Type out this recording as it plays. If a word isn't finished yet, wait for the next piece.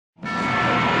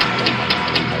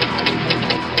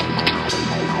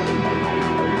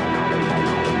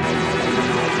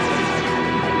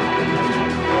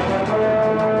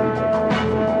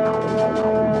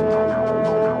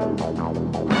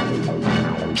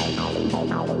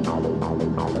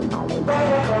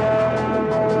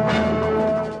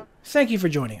Thank you for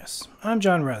joining us. I'm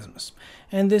John Rasmus,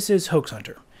 and this is Hoax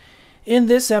Hunter. In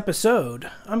this episode,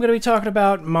 I'm going to be talking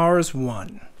about Mars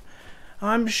One.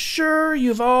 I'm sure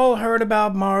you've all heard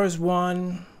about Mars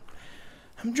One.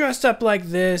 I'm dressed up like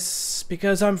this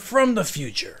because I'm from the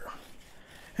future,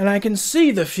 and I can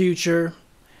see the future.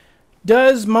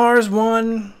 Does Mars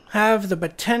One have the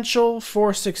potential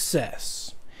for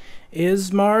success?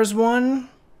 Is Mars One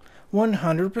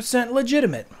 100%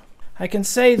 legitimate? I can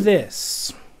say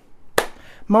this.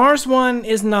 Mars One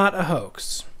is not a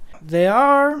hoax. They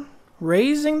are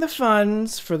raising the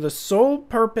funds for the sole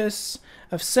purpose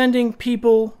of sending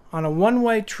people on a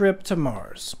one-way trip to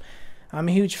Mars. I'm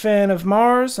a huge fan of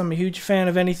Mars. I'm a huge fan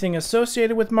of anything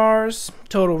associated with Mars.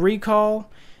 Total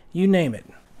Recall, you name it.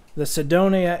 The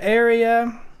Cydonia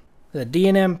area, the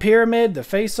D&M Pyramid, the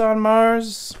face on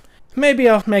Mars. Maybe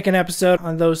I'll make an episode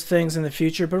on those things in the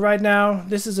future, but right now,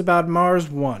 this is about Mars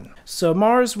One. So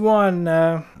Mars One,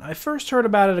 I first heard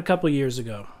about it a couple years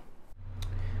ago.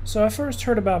 So I first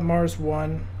heard about Mars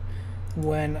One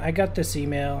when I got this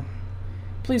email,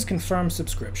 please confirm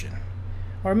subscription.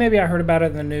 Or maybe I heard about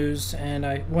it in the news and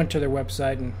I went to their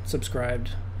website and subscribed.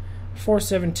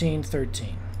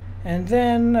 4/17/13. And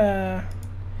then I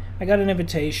got an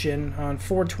invitation on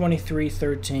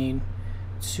 4/23/13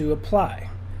 to apply.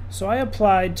 So I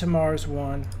applied to Mars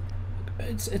One.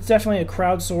 It's definitely a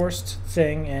crowdsourced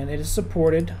thing, and it is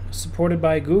supported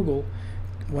by Google.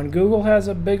 When Google has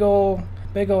a big old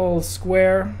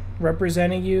square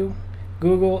representing you,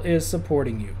 Google is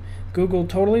supporting you. Google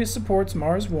totally supports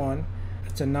Mars One.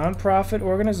 It's a non-profit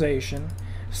organization.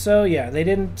 So yeah, they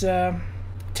didn't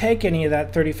take any of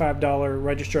that $35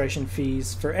 registration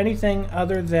fees for anything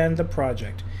other than the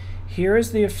project. Here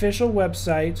is the official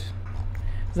website.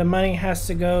 The money has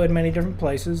to go in many different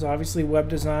places. Obviously, web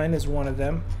design is one of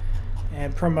them,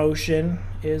 and promotion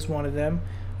is one of them,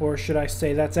 or should I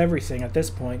say that's everything at this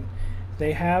point.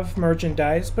 They have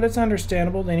merchandise, but it's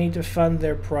understandable. They need to fund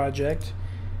their project.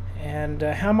 And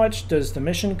how much does the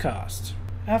mission cost?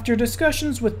 After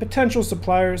discussions with potential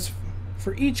suppliers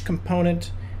for each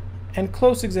component and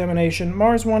close examination,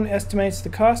 Mars One estimates the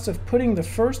cost of putting the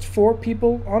first 4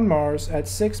 people on Mars at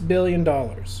 $6 billion.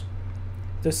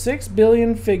 The $6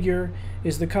 billion figure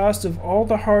is the cost of all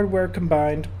the hardware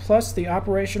combined, plus the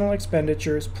operational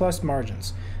expenditures, plus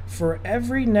margins. For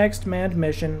every next manned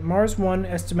mission, Mars One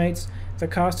estimates the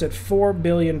cost at $4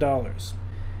 billion.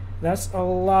 That's a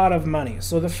lot of money.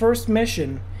 So the first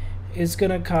mission is going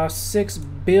to cost $6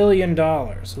 billion.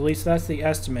 At least that's the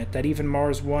estimate that even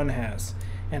Mars One has.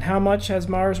 And how much has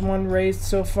Mars One raised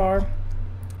so far?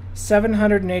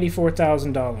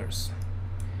 $784,000.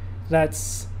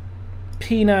 That's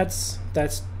peanuts.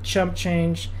 That's chump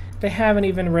change. They haven't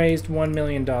even raised $1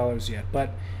 million yet,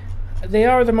 but they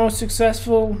are the most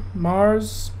successful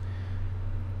Mars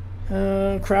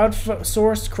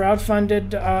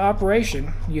crowdfunded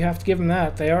operation. You have to give them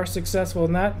that. They are successful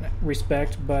in that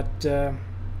respect, but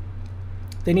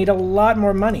they need a lot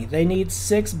more money. They need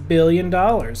 $6 billion,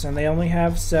 and they only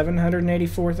have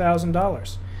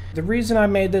 $784,000. The reason I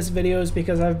made this video is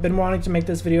because I've been wanting to make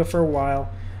this video for a while,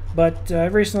 but I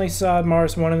recently saw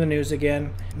Mars One in the news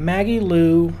again. Maggie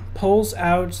Liu pulls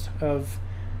out of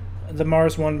the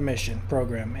Mars One mission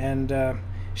program, and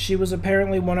she was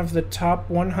apparently one of the top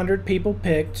 100 people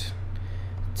picked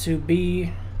to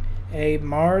be a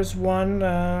Mars One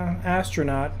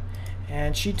astronaut,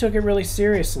 and she took it really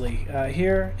seriously.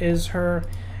 Here is her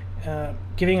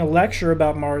giving a lecture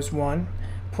about Mars One,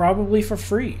 probably for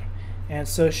free. And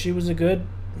so she was a good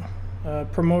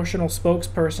promotional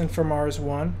spokesperson for Mars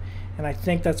One, and I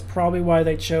think that's probably why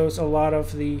they chose a lot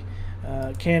of the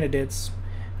candidates,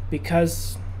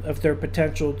 because of their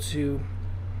potential to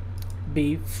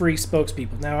be free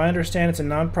spokespeople. Now, I understand it's a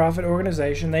non-profit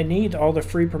organization. They need all the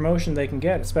free promotion they can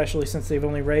get, especially since they've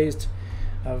only raised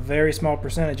a very small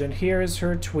percentage. And here is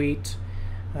her tweet.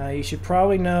 You should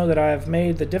probably know that I have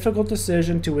made the difficult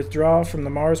decision to withdraw from the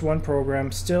Mars One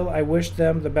program. Still, I wish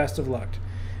them the best of luck.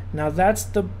 Now, that's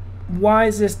the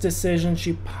wisest decision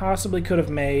she possibly could have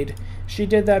made. She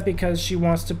did that because she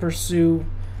wants to pursue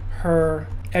her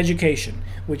education,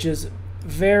 which is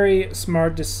very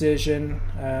smart decision.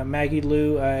 Maggie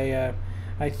Liu, I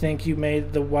think you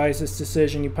made the wisest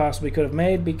decision you possibly could have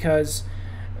made, because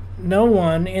no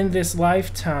one in this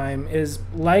lifetime is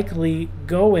likely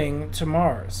going to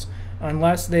Mars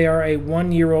unless they are a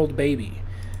 1-year-old baby.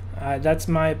 That's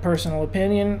my personal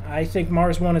opinion. I think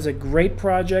Mars One is a great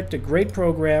project, a great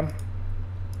program.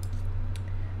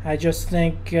 I just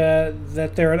think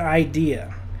that they're an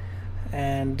idea,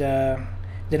 and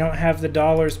they don't have the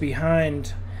dollars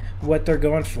behind what they're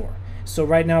going for. So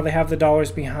right now they have the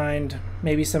dollars behind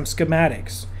maybe some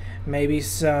schematics. Maybe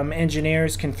some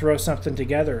engineers can throw something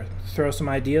together, throw some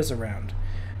ideas around.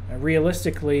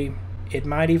 Realistically, it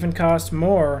might even cost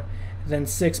more than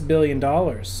 $6 billion.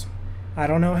 I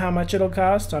don't know how much it'll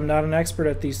cost. I'm not an expert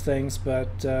at these things,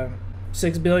 but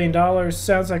 $6 billion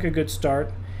sounds like a good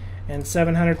start, and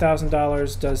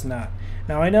 $700,000 does not.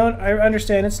 Now, I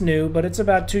understand it's new, but it's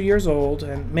about 2 years old,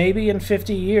 and maybe in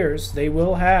 50 years they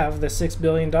will have the $6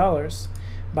 billion.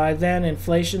 By then,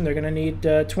 inflation, they're going to need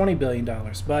 $20 billion.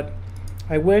 But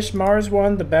I wish Mars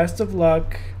One the best of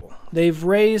luck. They've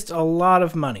raised a lot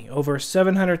of money, over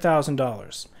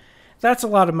 $700,000. That's a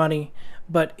lot of money,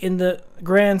 but in the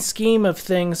grand scheme of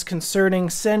things concerning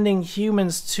sending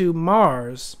humans to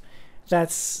Mars,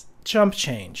 that's chump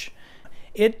change.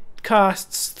 It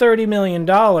costs $30 million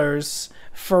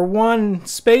for one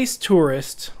space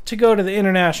tourist to go to the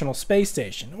International Space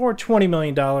Station, or $20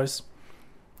 million,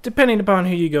 depending upon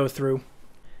who you go through.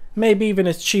 Maybe even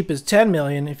as cheap as $10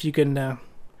 million if you can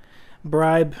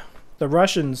bribe the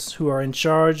Russians who are in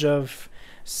charge of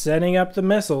setting up the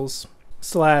missiles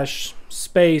 /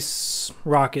 space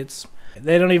rockets.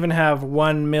 They don't even have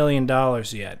 $1 million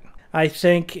yet. I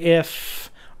think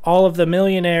if all of the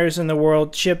millionaires in the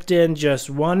world chipped in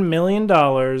just $1 million,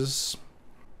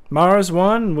 Mars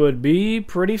One would be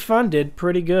pretty funded,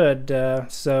 pretty good.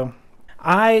 So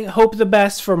I hope the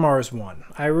best for Mars One.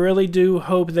 I really do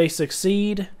hope they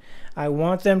succeed. I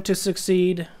want them to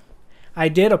succeed. I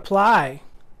did apply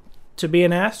to be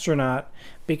an astronaut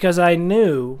because I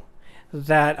knew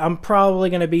that I'm probably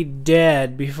going to be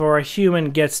dead before a human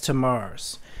gets to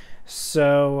Mars.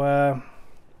 So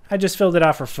I just filled it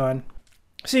out for fun.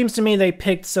 Seems to me they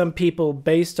picked some people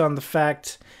based on the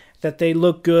fact that they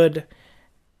look good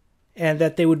and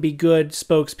that they would be good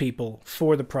spokespeople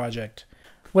for the project.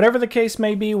 Whatever the case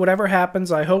may be, whatever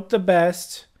happens, I hope the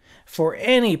best for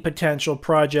any potential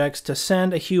projects to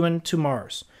send a human to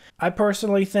Mars. I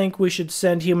personally think we should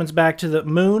send humans back to the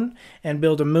moon and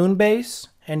build a moon base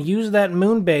and use that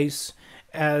moon base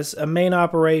as a main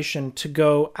operation to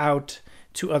go out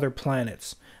to other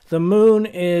planets. The moon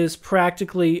is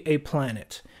practically a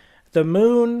planet. The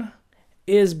moon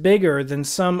is bigger than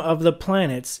some of the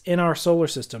planets in our solar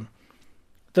system.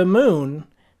 The moon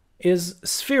is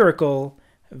spherical,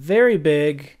 very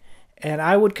big, and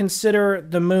I would consider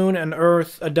the moon and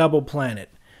Earth a double planet.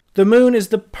 The moon is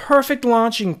the perfect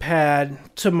launching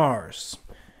pad to Mars.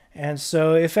 And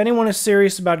so if anyone is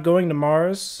serious about going to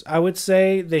Mars, I would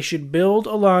say they should build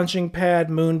a launching pad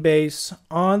moon base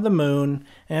on the moon,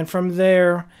 and from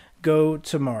there go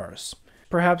to Mars.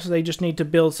 Perhaps they just need to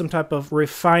build some type of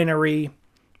refinery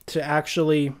to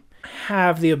actually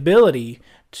have the ability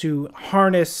to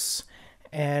harness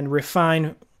and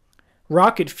refine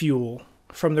rocket fuel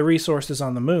from the resources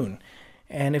on the moon.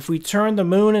 And if we turn the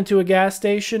moon into a gas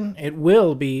station, it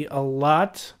will be a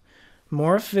lot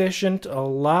more efficient, a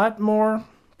lot more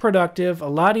productive, a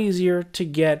lot easier to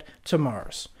get to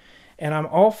Mars. And I'm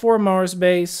all for Mars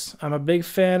base. I'm a big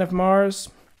fan of Mars.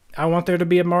 I want there to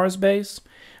be a Mars base,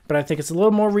 but I think it's a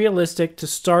little more realistic to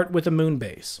start with a moon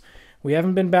base. We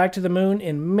haven't been back to the moon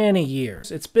in many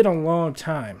years. It's been a long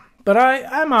time. But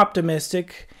I'm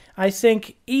optimistic. I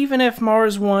think even if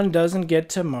Mars One doesn't get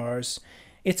to Mars,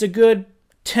 it's a good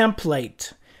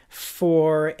template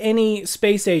for any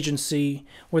space agency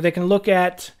where they can look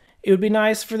at. It would be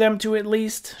nice for them to at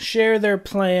least share their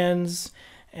plans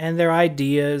and their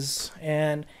ideas,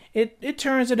 and it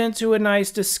turns it into a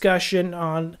nice discussion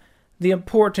on the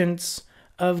importance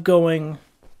of going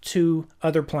to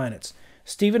other planets.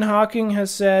 Stephen Hawking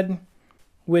has said,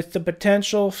 with the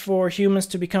potential for humans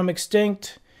to become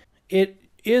extinct, it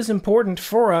is important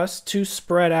for us to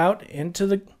spread out into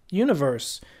the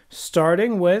universe,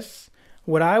 starting with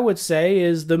what I would say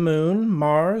is the moon,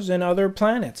 Mars, and other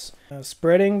planets.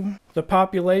 Spreading the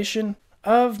population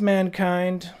of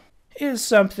mankind is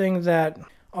something that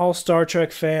all Star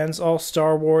Trek fans, all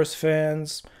Star Wars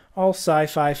fans, all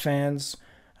sci-fi fans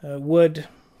would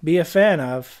be a fan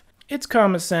of. It's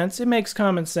common sense. It makes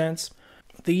common sense.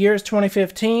 The year is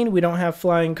 2015. We don't have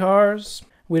flying cars.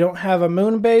 We don't have a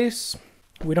moon base.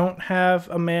 We don't have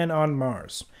a man on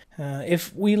Mars.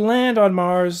 If we land on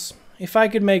Mars, if I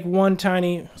could make one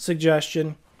tiny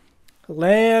suggestion,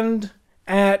 land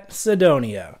at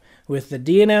Cydonia with the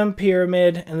D&M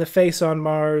Pyramid and the face on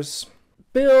Mars.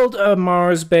 Build a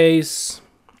Mars base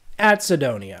at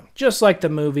Cydonia, just like the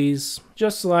movies,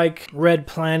 just like Red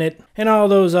Planet and all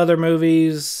those other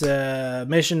movies,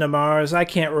 Mission to Mars. I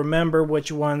can't remember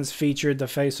which ones featured the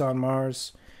face on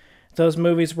Mars. Those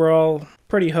movies were all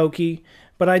pretty hokey,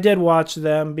 but I did watch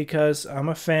them because I'm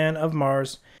a fan of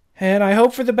Mars. And I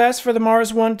hope for the best for the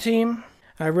Mars One team.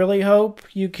 I really hope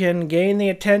you can gain the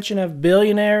attention of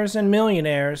billionaires and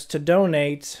millionaires to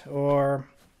donate, or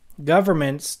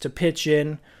governments to pitch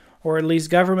in, or at least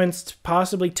governments to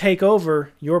possibly take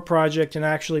over your project and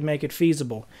actually make it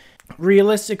feasible.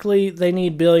 Realistically, they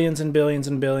need billions and billions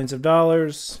and billions of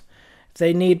dollars.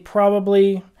 They need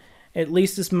probably at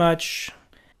least as much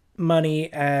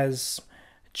money as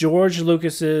George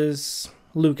Lucas's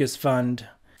Lucas Fund.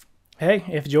 Hey,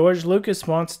 if George Lucas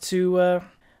wants to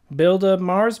build a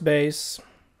Mars base,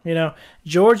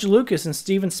 George Lucas and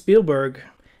Steven Spielberg,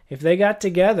 if they got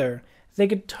together, they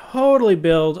could totally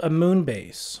build a moon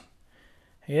base.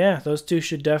 Yeah, those two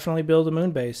should definitely build a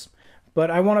moon base. But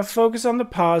I want to focus on the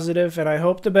positive, and I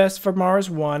hope the best for Mars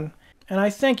One. And I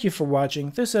thank you for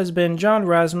watching. This has been John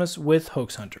Rasmus with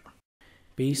Hoax Hunter.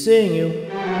 Be seeing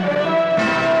you.